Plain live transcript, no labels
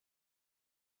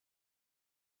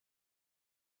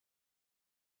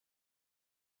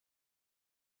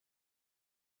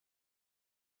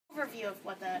overview of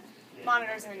what the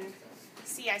monitors and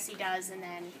CIC does, and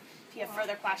then if you have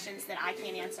further questions that I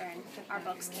can't answer and our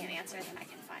books can't answer, then I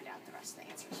can find out the rest of the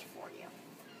answers for you.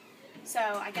 So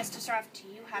I guess to start off, do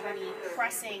you have any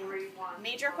pressing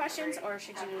major questions, or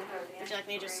would you like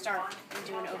me to just start and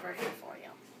do an overview for you?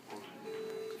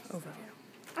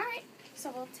 Overview. All right,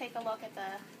 so we'll take a look at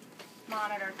the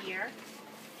monitor here.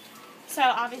 So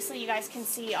obviously you guys can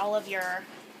see all of your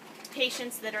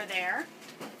patients that are there.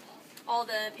 All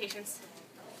the patients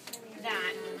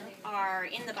that are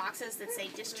in the boxes that say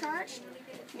discharged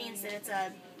means that it's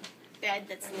a bed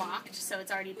that's locked, so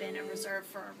it's already been reserved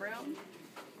for a room.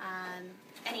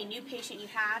 Any new patient you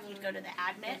have, you'd go to the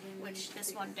admit, which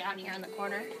this one down here in the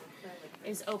corner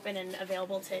is open and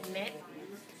available to admit.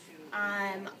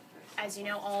 As you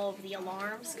know, all of the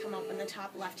alarms come up in the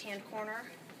top left-hand corner.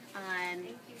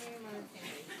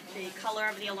 The color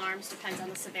of the alarms depends on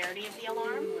the severity of the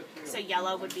alarm. So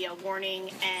yellow would be a warning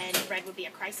and red would be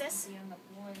a crisis.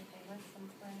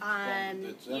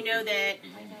 You know that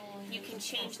you can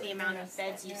change the amount of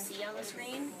beds you see on the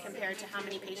screen compared to how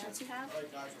many patients you have.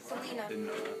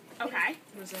 Okay.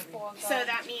 So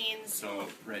that means... So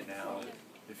right now,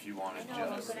 if you wanted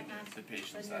just the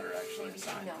patients that are actually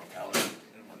assigned to Keller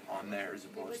on there as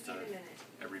opposed to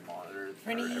every monitor or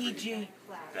every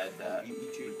bed that you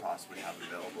would possibly have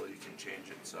available, you can change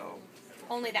it so...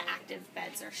 Only the active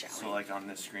beds are showing. So like on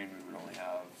this screen we would only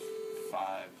have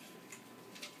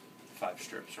five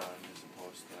strips running as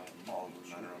opposed to all of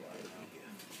them that are up there now.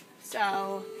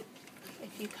 So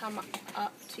if you come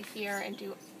up to here and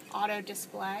do auto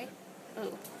display,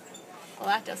 ooh, well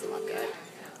that doesn't look good.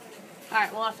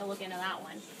 Alright, we'll have to look into that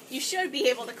one. You should be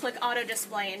able to click auto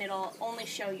display and it'll only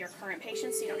show your current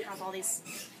patients, so you don't have all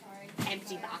these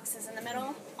empty boxes in the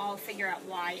middle. I'll figure out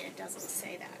why it doesn't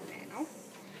say that now.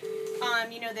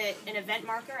 You know that an event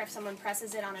marker, if someone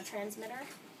presses it on a transmitter,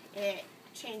 it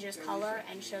changes color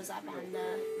and shows up on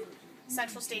the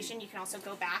central station. You can also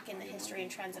go back in the history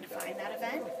and trends and find that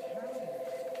event.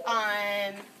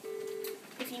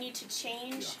 If you need to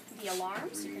change the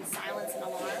alarms, you can silence an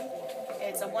alarm.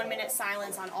 It's a 1-minute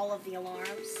silence on all of the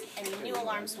alarms, and the new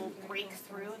alarms will break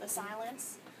through the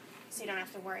silence, so you don't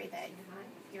have to worry that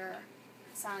you're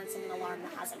silencing an alarm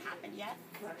that hasn't happened yet.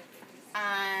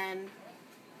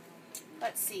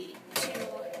 Let's see, to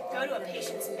go to a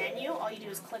patient's menu, all you do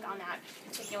is click on that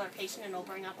particular patient and it'll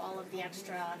bring up all of the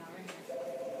extra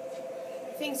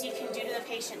things you can do to the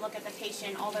patient, look at the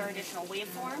patient, all their additional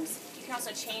waveforms. You can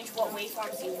also change what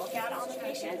waveforms you look at on the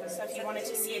patient. So if you wanted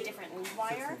to see a different lead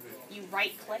wire, you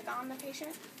right-click on the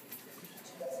patient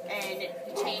and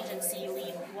change and see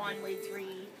lead 1, lead 3,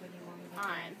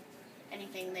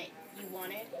 anything that you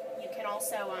wanted. You can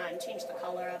also change the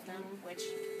color of them, which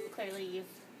clearly you've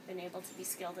been able to be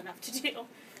skilled enough to do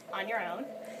on your own.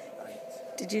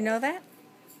 Did you know that?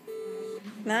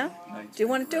 No? Do you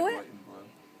want to do it?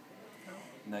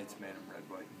 Nights made them red,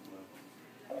 white,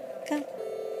 and blue.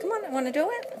 Come on, want to do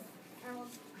it?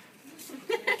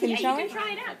 Can you yeah, you can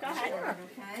try it out. Go ahead. Sure.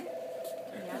 Okay.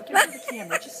 Get to the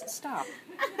camera. Just stop.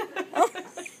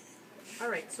 All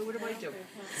right, so what do I do?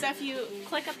 So if you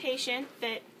click a patient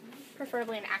that,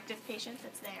 preferably an active patient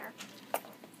that's there,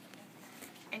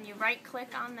 and you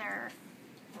right-click on their...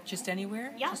 Just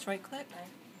anywhere? Yeah. Just right-click?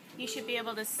 You should be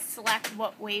able to select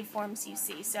what waveforms you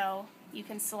see. So you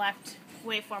can select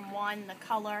waveform 1, the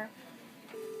color.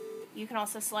 You can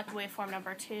also select waveform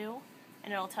number 2,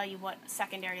 and it'll tell you what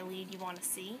secondary lead you want to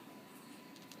see.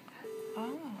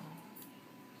 Oh.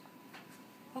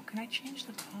 Oh, can I change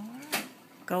the color?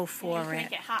 Go for you can it.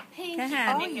 make it hot pink. Go You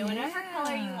ahead. can make it whatever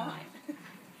color you want.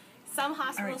 Some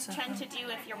hospitals All right, so tend to do,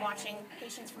 if you're watching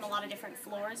patients from a lot of different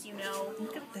floors, you know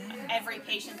Look at that. every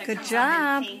patient that Good comes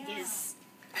job. up in pink is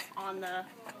on the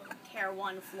Care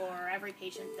 1 floor. Every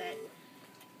patient that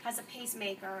has a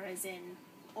pacemaker is in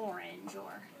orange,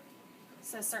 or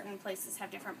so certain places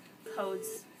have different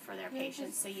codes for their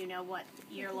patients, so you know what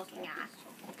you're looking at.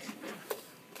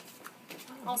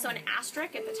 Also, an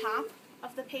asterisk at the top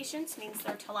of the patients means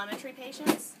they're telemetry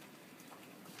patients.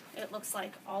 It looks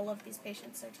like all of these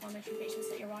patients are telemetry patients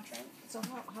that you're watching. So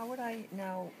how would I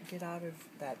now get out of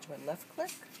that? Do I left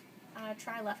click?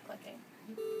 Try left clicking.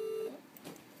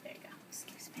 There you go.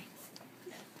 Excuse me.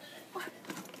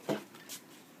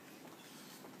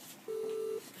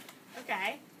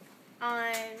 Okay.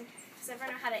 Does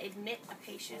everyone know how to admit a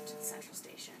patient to the central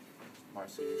station?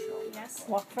 Marcy, you show them. Yes?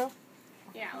 Walk through?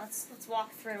 Yeah, let's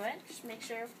walk through it. Just make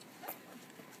sure.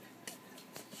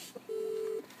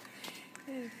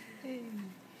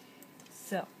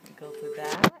 So, you go through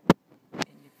that, and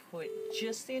you put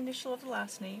just the initial of the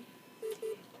last name,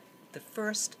 the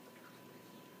first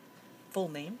full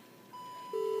name,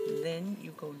 Then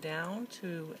you go down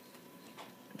to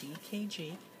the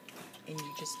EKG and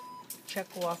you just check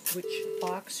off which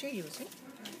box you're using.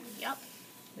 Yep.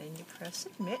 Then you press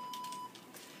submit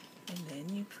and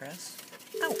then you press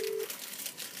out.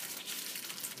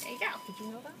 There you go. Did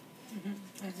you know that?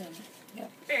 I did.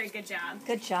 Yep. Very good job.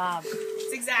 Good job.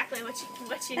 It's exactly what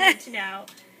you need to know.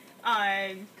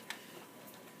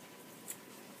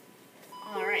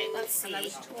 All right, let's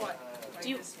see. Do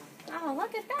you? Oh,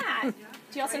 look at that.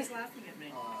 Do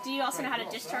you also know how to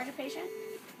discharge a patient?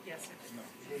 Yes.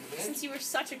 Since you were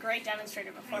such a great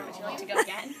demonstrator before, would you like to go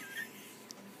again?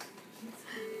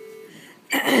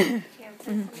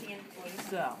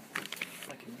 So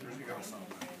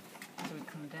we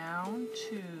come down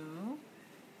to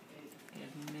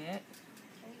admit.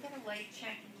 Can we get a light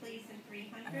check, please, in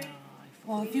 300?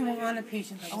 Well, if you were on a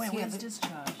patient that Oh was wait, here, where's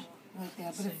discharge? right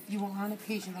there, but if you were on a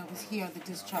patient that was here, the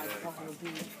discharge button would be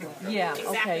there. Yeah,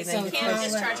 Exactly. okay. So Then you you can't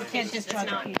press. discharge a you can't patient that's discharge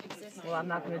a not patient. existing. Well, I'm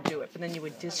not going to do it. But then you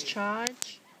would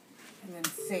discharge And then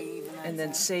save. and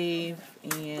then save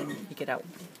and you get out.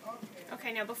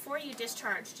 Okay, now before you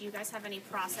discharge, do you guys have any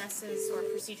processes or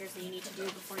procedures that you need to do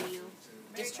before you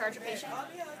discharge a patient?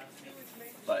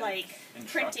 Like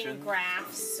printing instructions?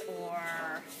 graphs or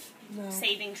No.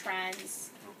 saving trends?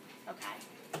 Okay.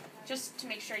 Just to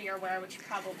make sure you're aware, which you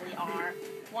probably are,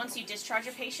 once you discharge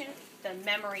a patient, the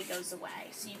memory goes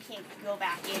away. So you can't go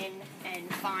back in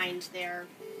and find their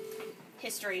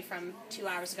history from 2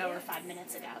 hours ago or 5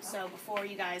 minutes ago. So before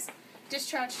you guys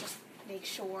discharge, just make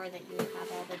sure that you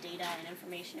have all the data and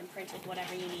information and printed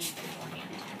whatever you need beforehand.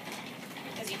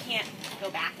 Because you can't go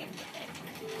back and get it.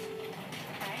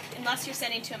 Okay? Unless you're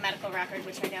sending to a medical record,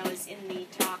 which I know is in the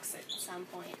talks at some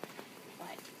point,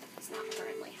 but it's not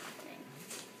currently happening.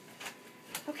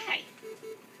 Okay.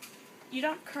 You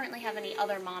don't currently have any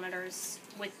other monitors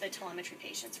with the telemetry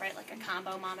patients, right? Like a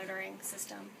combo monitoring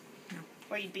system? No.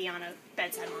 Where you'd be on a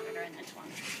bedside monitor and then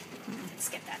telemetry.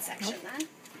 Skip that section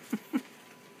then.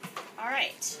 All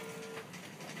right.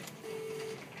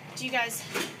 Do you guys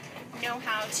know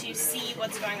how to see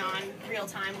what's going on real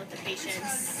time with the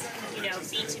patients? You know,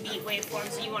 beat to beat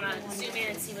waveforms. You want to zoom in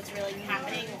and see what's really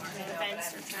happening,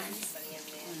 events or trends.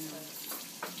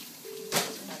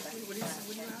 What are you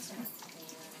asking?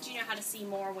 Do you know how to see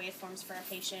more waveforms for a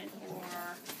patient, or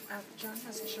John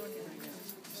hasn't shown you right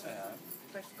now.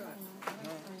 Yeah. I forgot.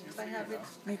 I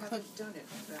haven't done it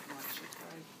that much.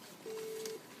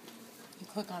 You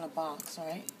click on a box,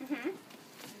 right? mm-hmm.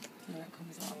 And then it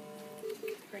comes up.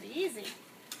 Pretty easy.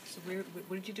 So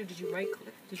what did you do? Did you right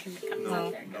click? Did you? Comes No.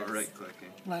 up, there it No goes. right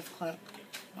clicking. Left click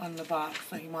on the box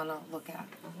that you want to look at.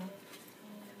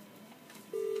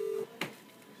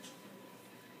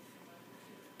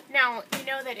 Now, you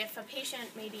know that if a patient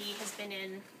maybe has been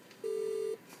in,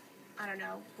 I don't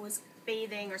know, was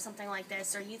bathing or something like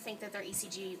this, or you think that their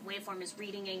ECG waveform is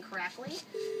reading incorrectly,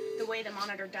 the way the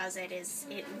monitor does it is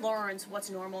it learns what's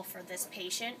normal for this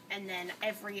patient, and then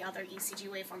every other ECG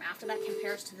waveform after that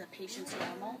compares to the patient's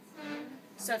normal.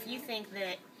 So if you think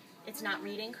that it's not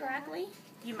reading correctly,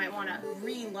 you might want to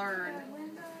relearn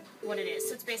what it is.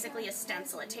 So it's basically a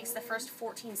stencil. It takes the first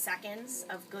 14 seconds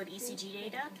of good ECG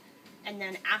data, and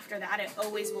then after that it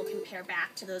always will compare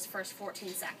back to those first 14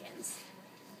 seconds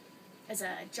as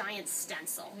a giant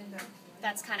stencil.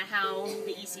 That's kind of how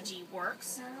the ECG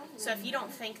works. So if you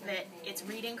don't think that it's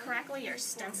reading correctly or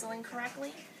stenciling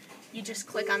correctly, you just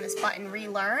click on this button,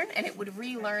 relearn, and it would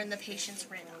relearn the patient's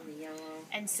rhythm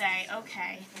and say,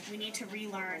 okay, we need to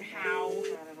relearn how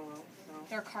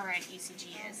their current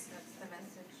ECG is.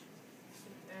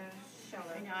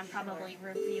 I know I'm probably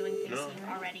reviewing things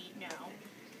you already know.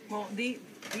 Well,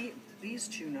 these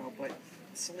two know, but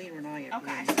Selena and I have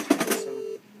Okay.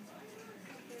 so.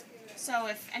 So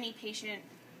if any patient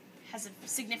has a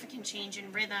significant change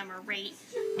in rhythm or rate,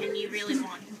 and you really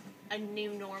want a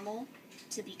new normal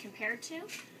to be compared to,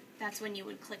 that's when you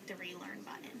would click the relearn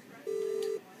button.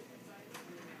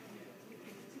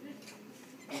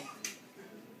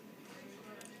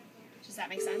 Does that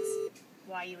make sense?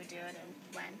 Why you would do it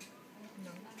and when?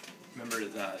 Remember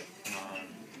that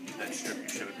strip you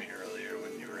showed me earlier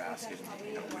when you were asking,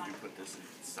 you know, would you put this in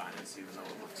sinus even though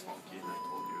it looks funky, and I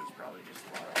told you it was probably just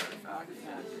a lot of artifact in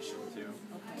addition to.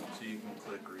 So you can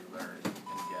click relearn and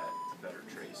get better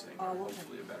tracing, or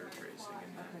hopefully a better tracing,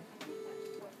 and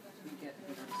then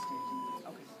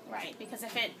Right, because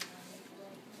if it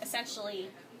essentially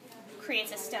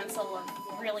creates a stencil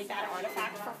of really bad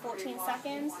artifact for 14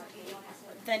 seconds,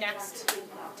 the next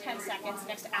 10 seconds,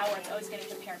 next hour, it's always going to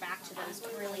compare back to those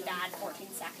really bad 14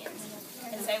 seconds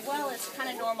and say, well, it's kind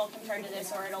of normal compared to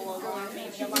this, or it'll alarm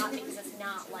maybe a lot because it's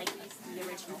not like the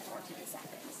original 14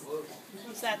 seconds.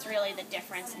 So that's really the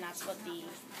difference, and that's what the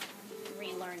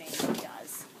relearning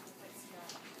does.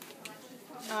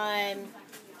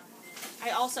 I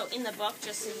also, in the book,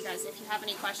 just so you guys, if you have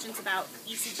any questions about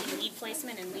ECG lead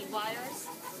placement and lead wires,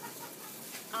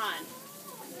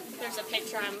 there's a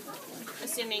picture. I'm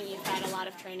assuming you've had a lot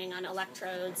of training on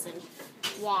electrodes and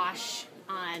wash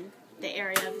on the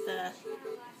area of the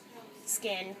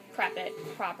skin, prep it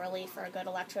properly for a good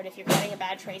electrode. If you're getting a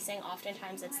bad tracing,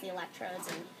 oftentimes it's the electrodes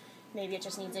and maybe it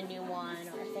just needs a new one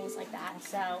or things like that.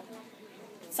 So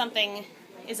something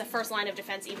is a first line of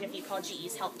defense. Even if you call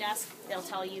GE's help desk, they'll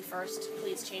tell you first,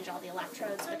 please change all the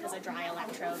electrodes, because a dry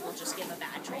electrode will just give a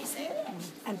bad tracing.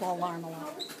 And will alarm a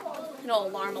lot. It'll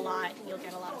alarm a lot, and you'll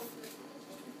get a lot of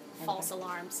false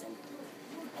alarms, and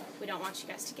we don't want you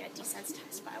guys to get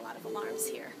desensitized by a lot of alarms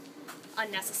here,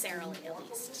 unnecessarily at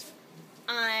least.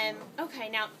 Okay,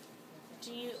 now,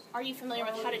 are you familiar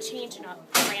with how to change a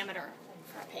parameter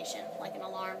for a patient, like an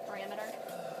alarm parameter?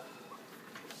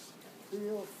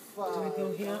 Do I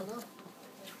go here?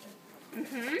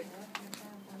 Mm-hmm.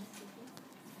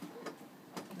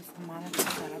 Does the monitor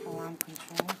set up alarm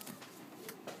control?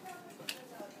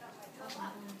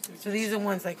 So these are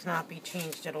ones that cannot be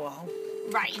changed at all?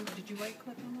 Right. Did you right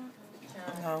click on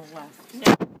that? No, left.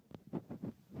 No.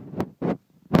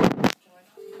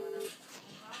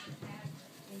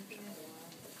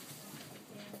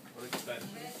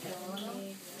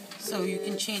 So you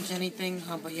can change anything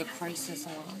but your crisis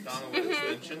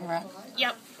alarms. Correct?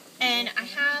 Yep. And I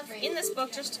have in this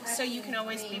book, just so you can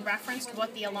always be referenced,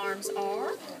 what the alarms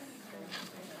are.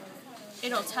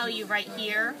 It'll tell you right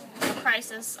here,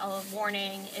 crisis, a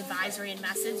warning, advisory, and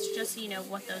message, just so you know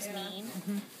what those mean,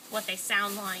 what they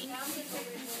sound like.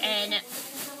 And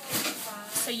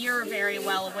so you're very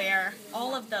well aware,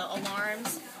 all of the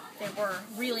alarms that were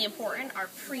really important are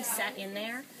preset in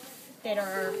there, that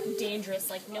are dangerous,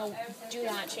 like no, do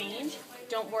not change.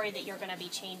 Don't worry that you're going to be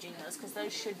changing those, because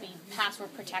those should be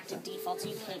password protected defaults.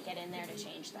 You can't get in there to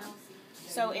change them.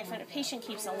 So if a patient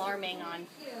keeps alarming on,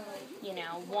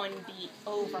 one beat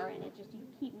over, and you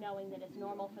keep knowing that it's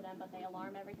normal for them, but they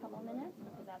alarm every couple of minutes,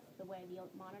 because that's the way the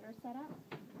monitor's set up,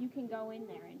 you can go in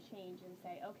there and change and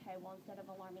say, okay, well, instead of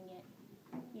alarming it,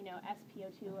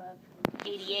 SPO2 of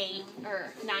 88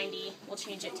 or 90, we'll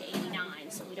change it to 89,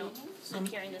 so we don't keep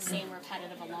hearing the same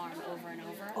repetitive alarm over and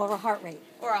over. Or a heart rate.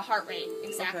 Or a heart rate,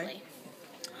 exactly. Okay.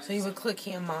 So you would click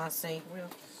here, Marcy,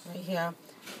 right here,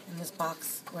 in this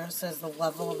box where it says the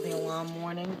level of the alarm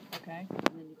warning. Okay. And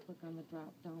then you click on the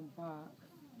drop-down box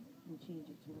and change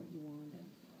it to what you wanted.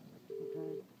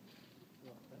 Okay?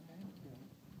 And then just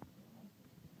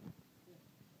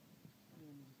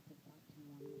put that to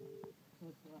 1. So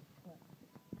it's left click.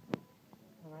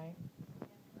 Alright?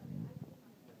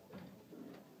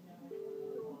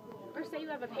 Or say you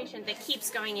have a patient that keeps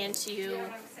going into,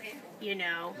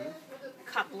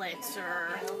 couplets or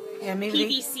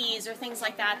PVCs or things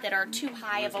like that are too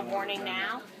high of a warning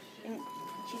now. And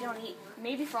you don't need,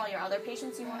 maybe for all your other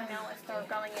patients you want to know if they're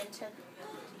going into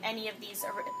any of these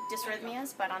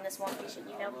dysrhythmias, but on this one patient,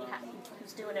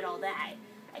 who's doing it all day,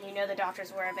 and the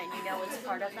doctor's aware of it, and it's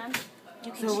part of them.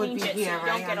 You can change it so you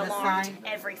don't get alarmed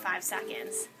every 5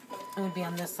 seconds. It would be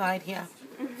on this side here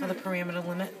for the parameter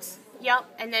limits. Yep,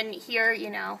 and then here,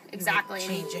 exactly.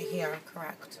 Change it here,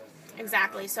 correct.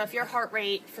 Exactly. So if your heart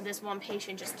rate for this one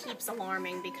patient just keeps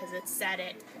alarming because it's set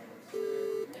at,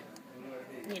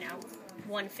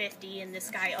 150, and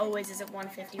this guy always is at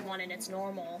 151 and it's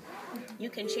normal, you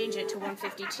can change it to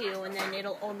 152, and then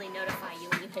it'll only notify you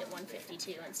when you hit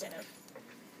 152 instead of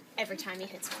every time he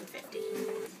hits 150.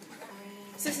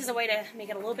 So this is a way to make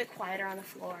it a little bit quieter on the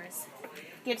floors.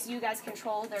 Gives you guys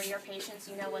control. They're your patients.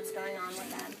 You know what's going on with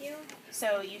them.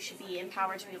 So you should be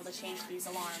empowered to be able to change these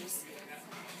alarms.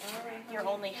 You're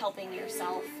only helping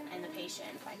yourself and the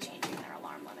patient by changing their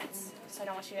alarm limits. So I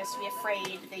don't want you guys to be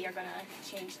afraid that you're going to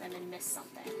change them and miss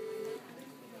something.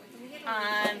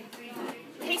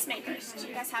 Pacemakers. Do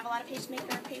you guys have a lot of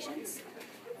pacemaker patients?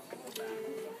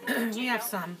 We have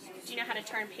some. Do you know how to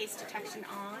turn pace detection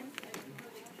on?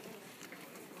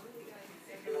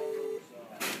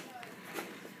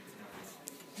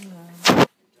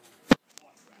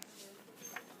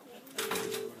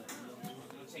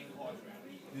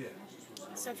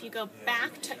 So if you go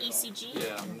back to ECG,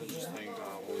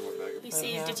 you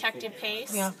see detected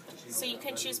pace. Yeah. So you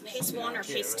can choose pace 1 or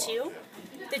pace 2.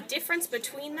 The difference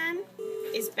between them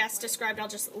is best described. I'll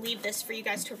just leave this for you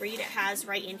guys to read. It has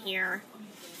right in here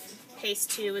Pace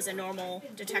 2 is a normal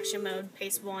detection mode.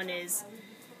 Pace 1 is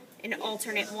an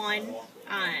alternate one.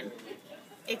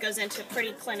 It goes into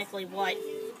pretty clinically what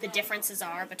the differences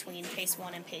are between Pace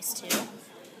 1 and Pace 2.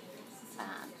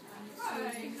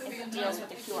 It deals with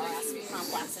the QRS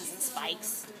complexes and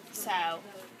spikes. So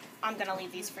I'm going to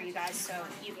leave these for you guys, so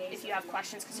if you have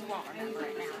questions, because you won't remember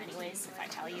it now anyways if I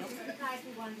tell you.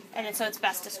 And then, so it's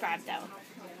best described though.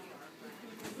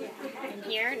 In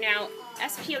here, now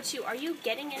SpO2, are you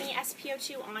getting any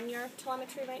SpO2 on your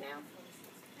telemetry right now?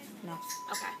 No.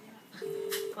 Okay.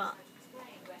 Well,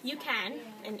 you can,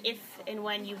 and if and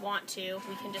when you want to,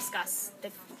 we can discuss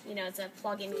the, it's a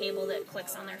plug-in cable that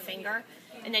clicks on their finger,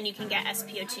 and then you can get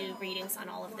SpO2 readings on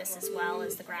all of this as well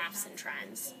as the graphs and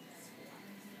trends.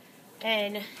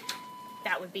 And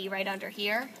that would be right under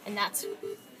here, and that's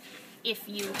if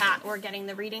you were getting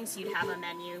the readings, you'd have a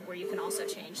menu where you can also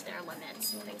change their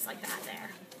limits and things like that there.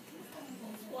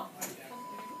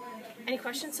 Any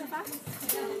questions so far?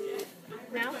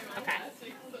 No? Okay.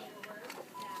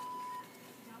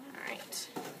 Alright.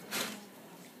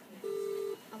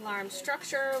 Alarm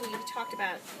structure, we talked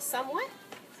about somewhat.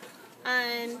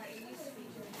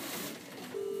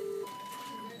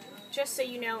 Just so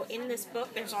you know, in this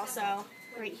book, there's also,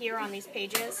 right here on these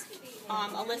pages,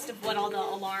 a list of what all the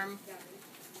alarm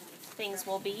things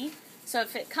will be. So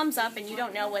if it comes up and you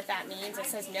don't know what that means, it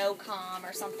says no comm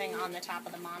or something on the top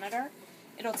of the monitor,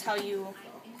 it'll tell you,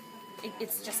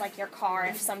 it's just like your car,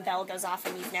 if some bell goes off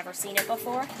and you've never seen it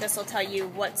before, this will tell you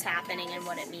what's happening and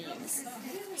what it means.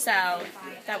 So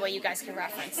that way you guys can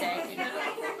reference it and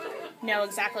know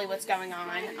exactly what's going on.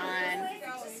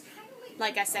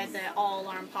 Like I said, the all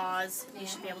alarm pause, you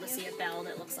should be able to see a bell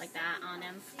that looks like that on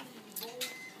him.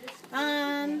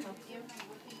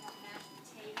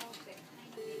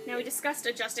 Now we discussed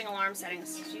adjusting alarm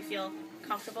settings. Do you feel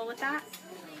comfortable with that?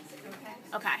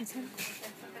 Okay.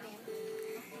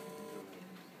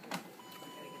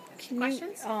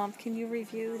 Questions? Can you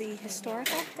review the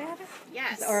historical data?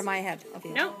 Yes. Or am I ahead of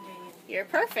you? Nope. You're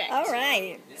perfect. All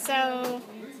right. So,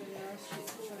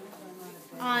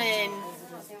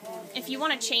 if you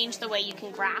want to change the way you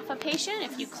can graph a patient,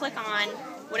 if you click on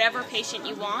whatever patient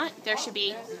you want, there should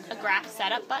be a graph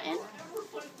setup button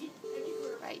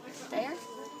right there.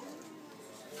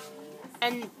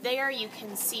 And there you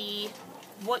can see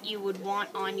what you would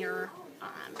want on your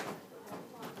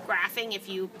graphing if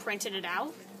you printed it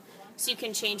out. So you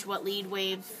can change what lead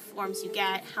wave forms you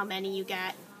get, how many you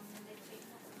get.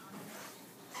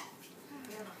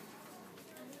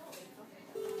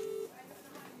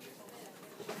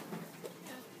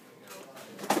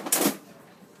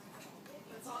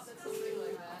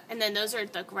 And then those are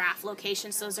the graph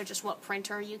locations. Those are just what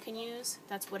printer you can use.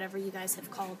 That's whatever you guys have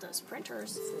called those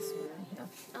printers.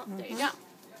 Oh, there you go.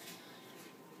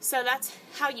 So that's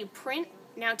how you print.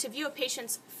 Now, to view a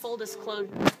patient's full disclosure,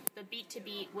 the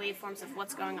beat-to-beat waveforms of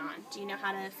what's going on. Do you know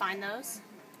how to find those?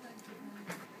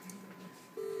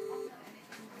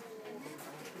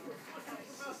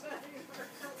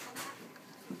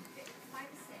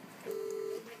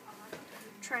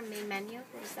 Try main menu.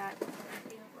 What is that?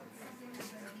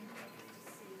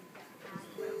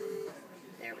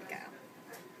 There we go.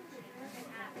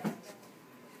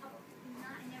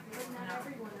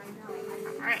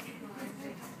 All right.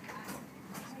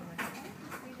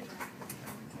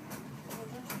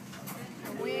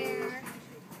 Where?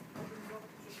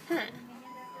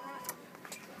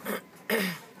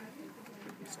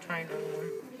 Just trying to.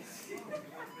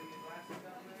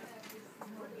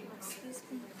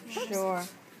 Sure.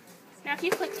 Now, if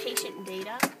you click patient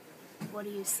data, what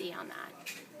do you see on that?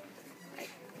 Right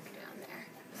down there.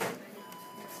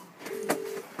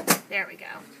 There we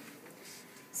go.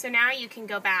 So now you can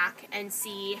go back and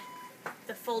see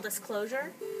the full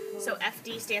disclosure. So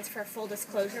FD stands for full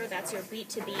disclosure. That's your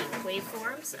beat-to-beat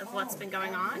waveforms of what's been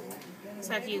going on.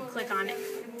 So if you click on it,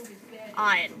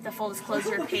 on the full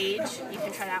disclosure page, you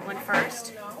can try that one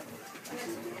first.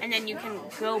 And then you can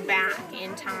go back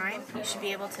in time. You should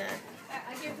be able to,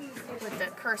 with the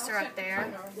cursor up there,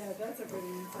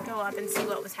 go up and see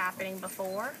what was happening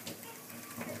before.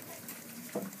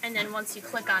 And then once you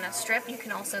click on a strip, you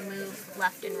can also move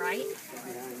left and right.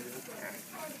 Or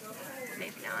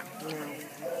maybe not.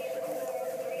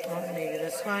 Oh, maybe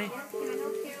this way.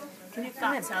 I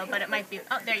thought so, but it might be.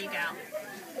 Oh, there you go.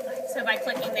 So by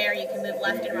clicking there, you can move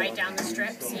left and right down the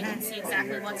strip so you can see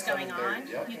exactly what's going on.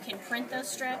 You can print those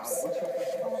strips.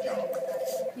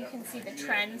 You can see the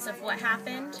trends of what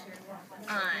happened.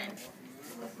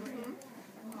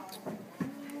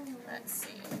 Let's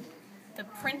see. The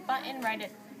print button right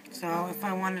at... So if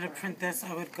I wanted to print this,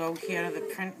 I would go here to the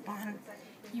print button.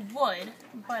 You would,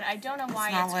 but I don't know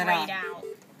why it's lit grayed up. out.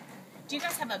 Do you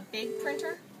guys have a big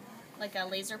printer? Like a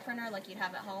laser printer like you'd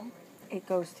have at home? It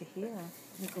goes to here.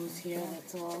 It goes here,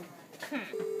 that's all. Okay.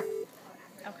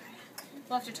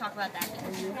 We'll have to talk about that.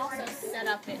 You can also set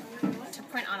up it to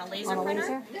print on a laser On a printer.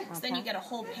 laser? So then Okay. you get a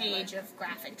whole page of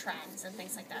graphic trends and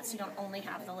things like that. So you don't only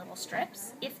have the little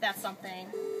strips, if that's something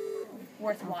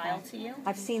worthwhile to you.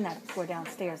 I've seen that before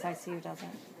downstairs. ICU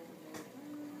doesn't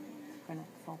print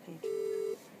a full page.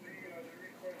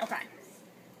 Okay.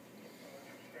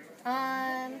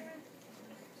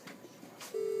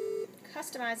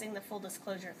 Customizing the full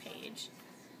disclosure page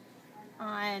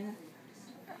on,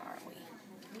 where are we?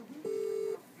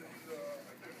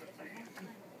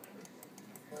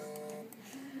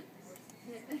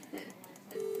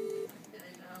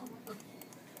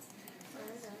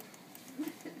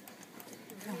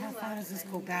 So how far does this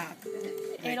go back?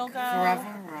 It'll go,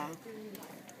 Forever or?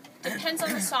 depends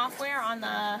on the software on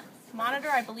the monitor.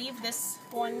 I believe this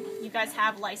one you guys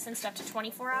have licensed up to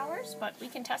 24 hours, but we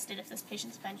can test it if this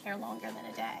patient's been here longer than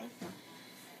a day.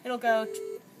 It'll go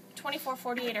 24,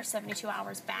 48, or 72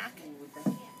 hours back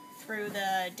through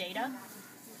the data.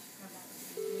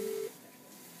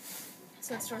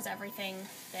 So it stores everything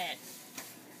that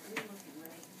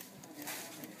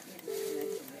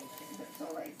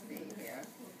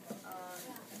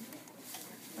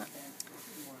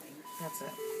That's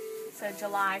it. so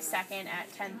July 2nd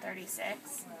at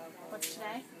 10:36. What's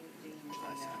today?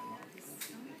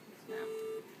 No.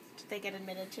 Did they get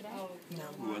admitted today? No.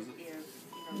 Who was it?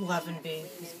 11B,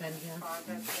 he's been here.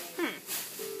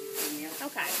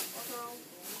 Okay.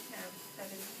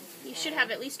 You should have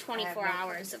at least 24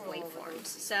 hours of waveforms.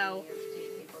 So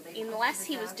unless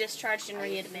he was discharged and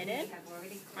readmitted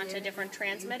onto a different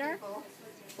transmitter,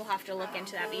 we'll have to look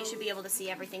into that. But you should be able to see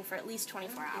everything for at least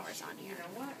 24 hours on here.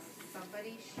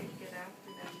 Somebody should get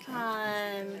after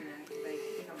them.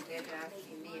 Get after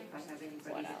me if I have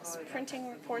anybody. What else? Printing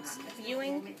reports,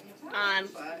 viewing.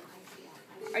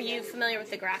 Are you familiar with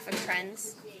the graphic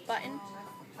trends button?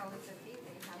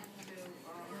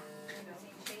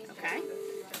 Okay.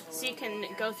 So you can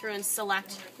go through and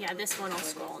select, yeah, this one will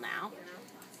scroll now.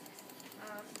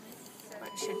 Or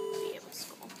it should be able to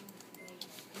scroll.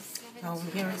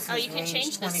 Over here it says Oh, you can range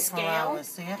change the 24 scale. hours,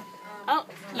 see it? Oh,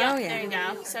 yeah, Oh, yeah. there you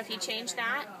go. So if you change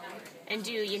that and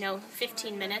do,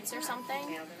 15 minutes or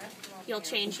something, you'll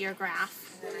change your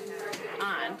graph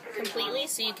completely.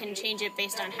 So you can change it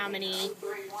based on how many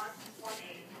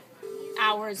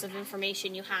hours of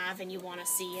information you have and you want to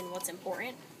see and what's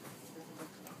important.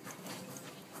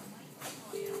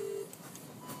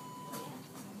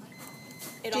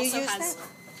 It Do you also use has that?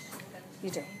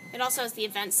 You do. It also has the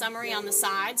event summary on the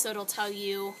side, so it'll tell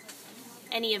you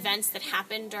any events that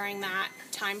happened during that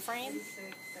time frame.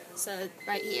 So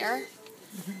right here.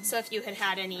 So if you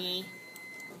had any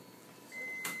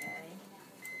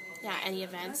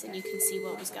events, and you can see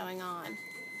what was going on.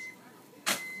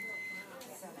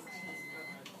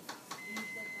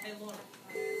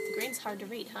 The green's hard to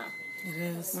read, huh? It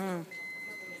is.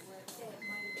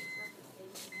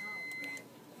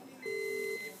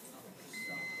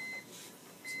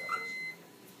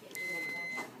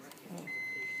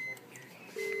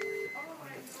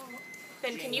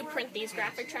 Ben, can you print these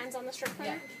graphic trends on the strip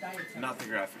printer? Not the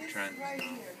graphic trends.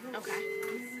 Okay.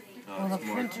 Well, the It's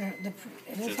more printer, it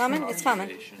is just coming? It's coming.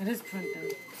 documentation. It is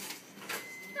printed.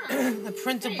 The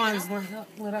printer There you button's go.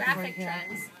 lit up right Graphic here.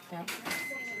 trends. Yep.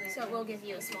 So it will give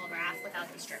you a small graph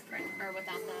without the strip print, or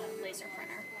without the laser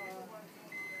printer.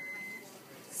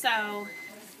 So,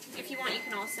 if you want, you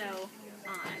can also,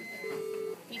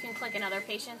 you can click another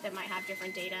patient that might have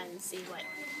different data and see what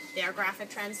their graphic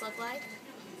trends look like.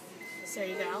 So there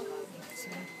you go.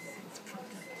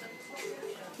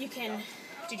 You can,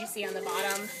 did you see on the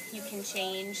bottom, you can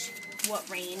change what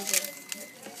range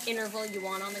of interval you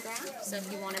want on the graph. So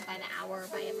if you want it by the hour or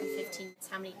by every 15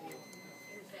 minutes,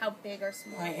 how big or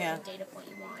small Right here. of a data point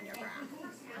you want on your graph.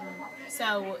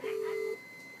 So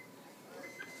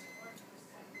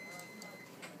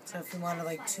if you wanted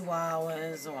like 2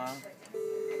 hours or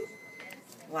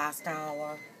last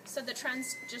hour. So the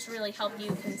trends just really help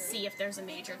you can see if there's a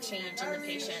major change in the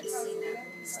patient's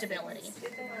stability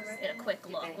at a quick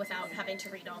look without having to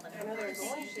read all the numbers.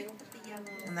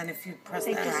 And then if you press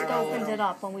They that just arrow, opened it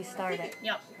up when we started.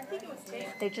 Yep.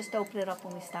 They just opened it up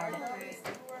when we started.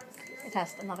 It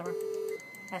has another one.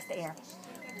 Has the air.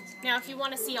 Now if you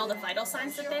want to see all the vital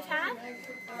signs that they've had,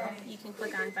 you can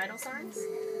click on vital signs.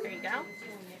 There you go.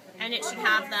 And it should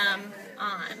have them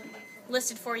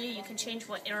listed for you. You can change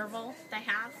what interval they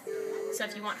have. So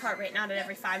if you want heart rate not at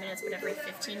every 5 minutes but every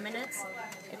 15 minutes,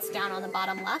 it's down on the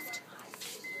bottom left.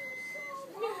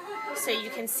 So you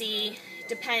can see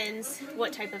depends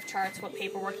what type of charts, what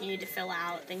paperwork you need to fill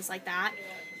out, things like that.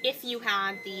 If you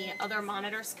had the other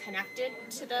monitors connected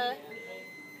to the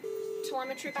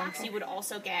telemetry box, you would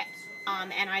also get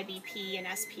NIBP and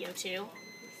SpO2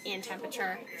 and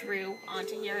temperature through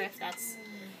onto here if that's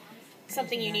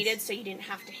something you needed, so you didn't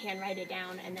have to handwrite it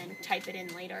down and then type it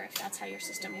in later if that's how your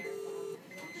system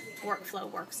workflow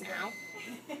works now.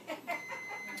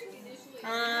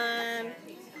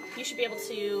 You should be able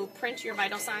to print your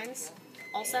vital signs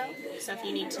also, so if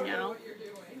you need to know.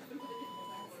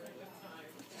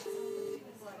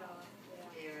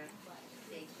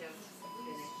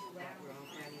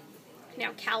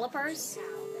 Now calipers,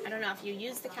 I don't know if you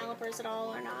use the calipers at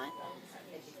all or not,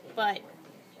 but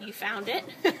you found it.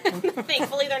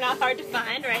 Thankfully they're not hard to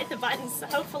find, right? The buttons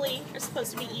hopefully are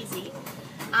supposed to be easy.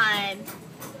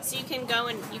 So you can go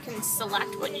and you can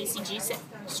select what ECG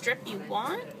strip you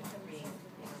want.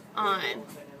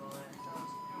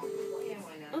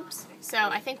 Oops. So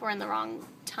I think we're in the wrong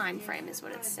time frame is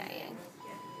what it's saying.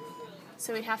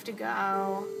 So we'd have to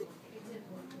go...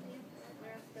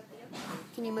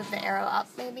 Can you move the arrow up,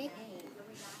 maybe?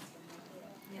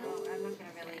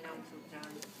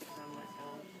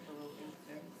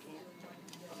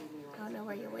 I don't know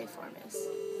where your waveform is.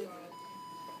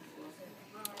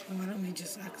 Why don't we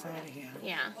just X out of here?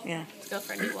 Yeah. Yeah. Let's go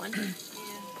for a new one.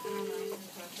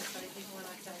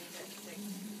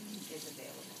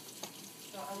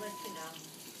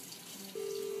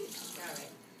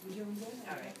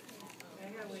 Alright.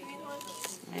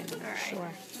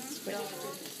 Sure.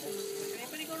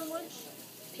 Anybody go to lunch?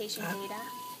 Patient data.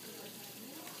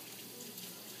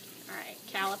 Alright,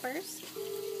 calipers.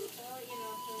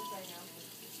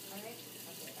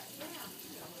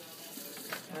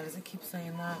 Why does it keep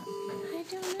saying that? I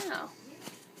don't know.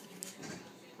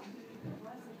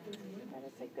 That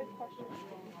is a good question.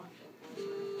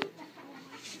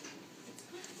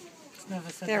 It's never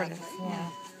said There that it is. before. Yeah.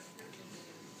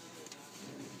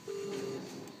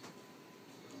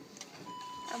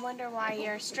 I wonder why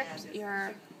your strips,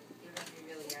 your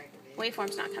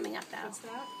waveform's not coming up though.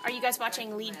 Are you guys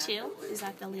watching lead 2? Is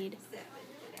that the lead?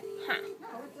 Huh.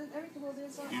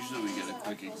 Usually we get a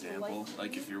quick example,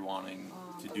 like if you're wanting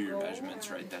to do your measurements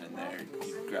right then and there,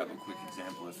 you grab a quick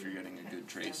example if you're getting a good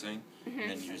tracing, and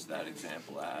then use that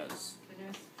example as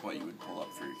what you would pull up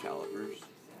for your calipers.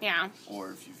 Yeah.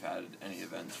 Or if you've had any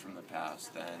events from the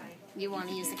past, then You want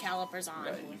to use the calipers on.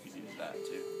 right, you could use that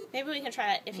too. Maybe we can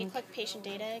try it. If you click patient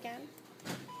data again,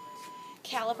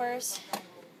 calipers,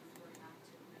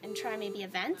 and try maybe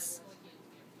events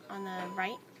on the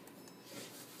right.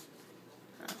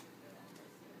 Oh.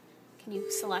 Can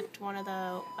you select one of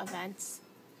the events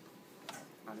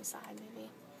on the side maybe?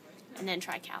 And then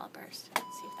try calipers.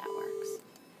 See if that works.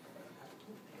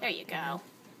 There you go.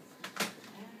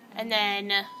 And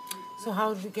then, So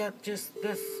how did we get just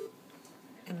this?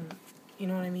 And you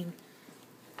know what I mean?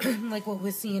 Like what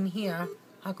we're seeing here,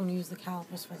 how can we use the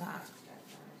calipers for that?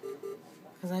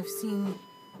 Because I've seen,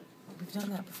 we've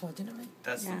done that before, didn't we?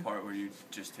 That's Yeah. the part where you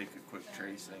just take a quick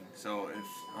tracing. So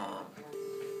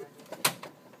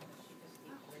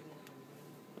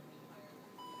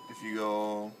if you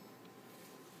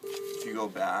go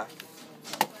back,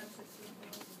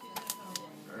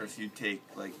 or if you take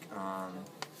like go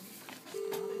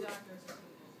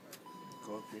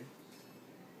up here,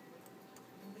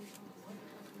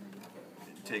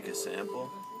 take a sample,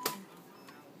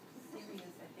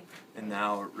 and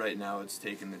now right now it's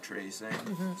taking the tracing,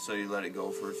 so you let it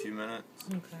go for a few minutes.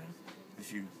 Okay.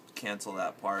 If you cancel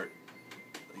that part,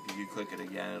 like if you click it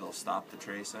again, it'll stop the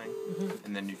tracing,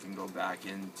 and then you can go back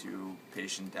into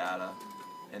patient data,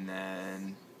 and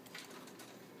then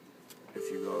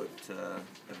if you go to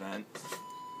events,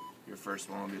 your first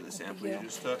one will be the sample you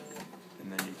just took,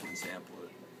 and then you can sample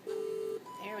it.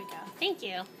 there we go. Thank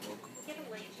you.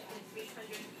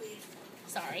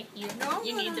 Sorry, you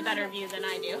need the better view than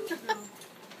I do.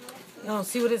 Oh,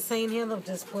 see what it's saying here? The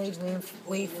displayed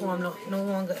waveform no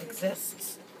longer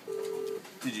exists.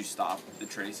 Did you stop the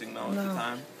tracing though at No. the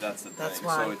time? That's the thing. That's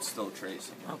why. So it's still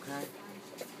tracing. Okay.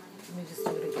 Let me just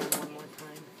do it again one more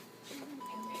time.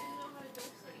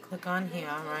 Click on here,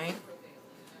 right?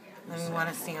 Then we want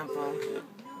a sample.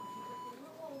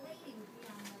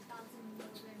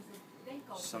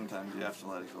 Sometimes you have to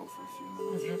let it go for a few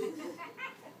minutes.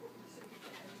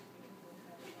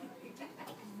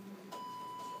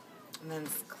 And then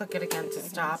click it again to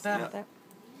stop it. Yeah.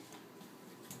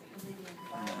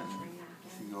 And then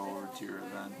if you go over to your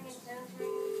events,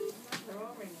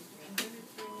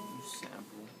 you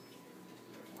sample.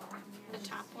 The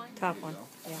top one. Top one.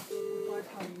 Yeah.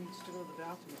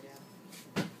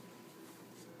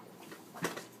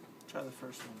 Try the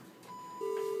first one.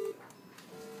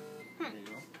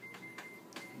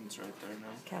 distance right there now.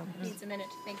 Calipers. Needs a minute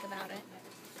to think about it.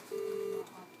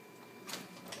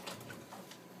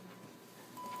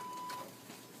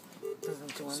 Doesn't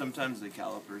do anything. Sometimes the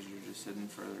calipers are just hidden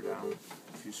further down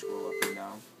if you scroll up and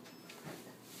down.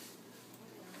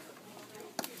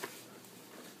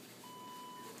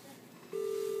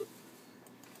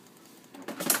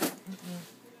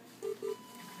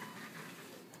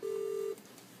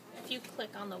 If you click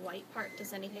on the white part,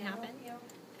 does anything happen?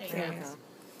 There you There go. you go.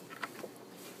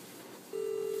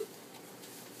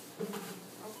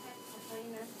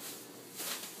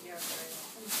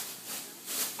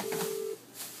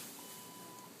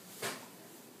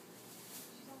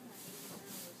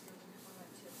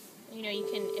 You know, you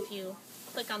can, if you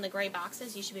click on the gray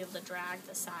boxes, you should be able to drag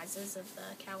the sizes of the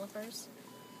calipers.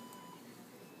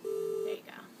 There you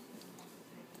go.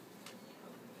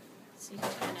 So you can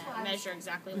kind of measure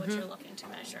exactly what you're looking to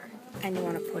measure. And you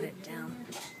want to put it down.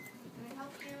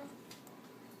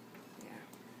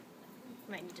 You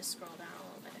might need to scroll down a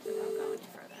little bit if you don't go any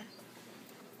further.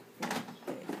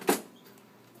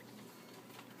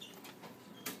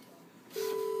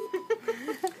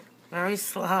 Very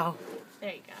slow.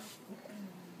 There you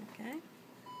go. Okay.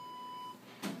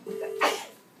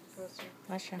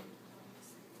 Bless you.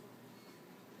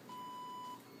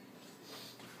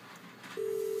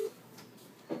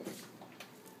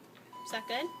 Is that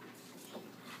good?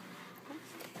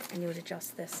 And you would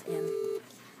adjust this in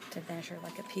to measure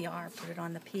like a PR. Put it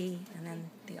on the P and then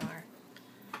the R.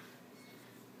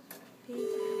 P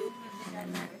and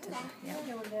then that to the, yeah.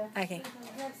 Okay.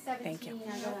 Thank you.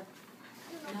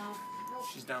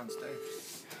 She's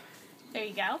downstairs. There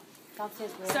you go.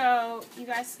 So you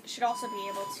guys should also be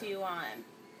able to,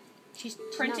 She's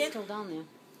Print not it? still down there.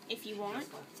 if you want,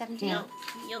 17?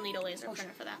 you'll need a laser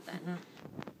printer for that then.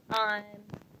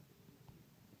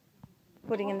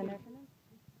 Putting in the measurements?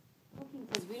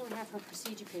 Because we don't have her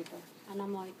procedure paper. And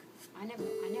I'm like, I never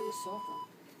saw her.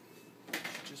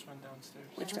 She just went downstairs.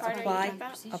 Which part are you apply? talking about?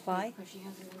 Procedure Apply? paper, she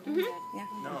hasn't done that. Yeah.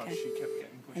 No, Okay. she kept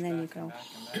getting pushed And then you back go. and back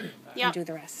and back and back. Yep. And do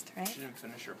the rest, right? She didn't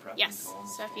finish her prep Yes. until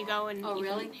almost So if you go and Oh, you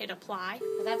really? can hit apply.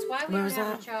 Well, that's why we Where don't is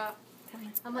have that?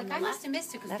 I'm like, On the I must have missed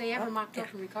it because Left? they ever Oh, marked yeah.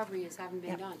 open recovery as having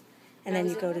been Yep. done. And That then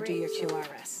was you a go to do great your source.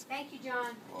 QRS. Thank you,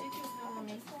 John.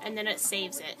 And then it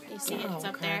saves it. You see it? It's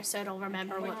up okay. there, so it'll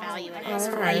remember what value it is.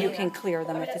 All And right. you can clear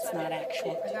them if it's not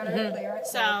actual.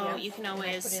 So you can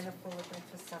always, you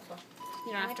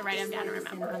don't have to write them down to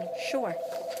remember. Sure.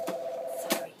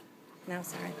 Sorry. No,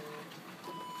 sorry.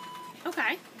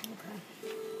 Okay.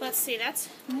 Let's see, that's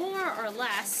more or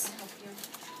less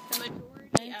the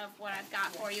majority of what I've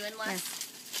got for you, unless,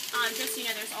 just so you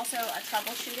know, there's also a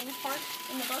troubleshooting part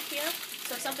in the book here.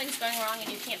 So if something's going wrong and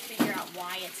you can't figure out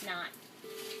why it's not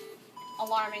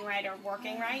alarming right or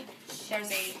working right,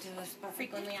 there's a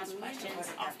frequently asked questions,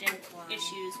 often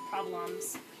issues,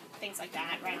 problems, things like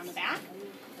that right on the back.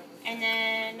 And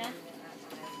then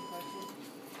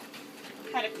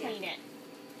how to clean it.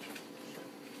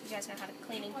 You guys know how to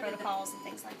cleaning protocols and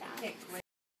things like that.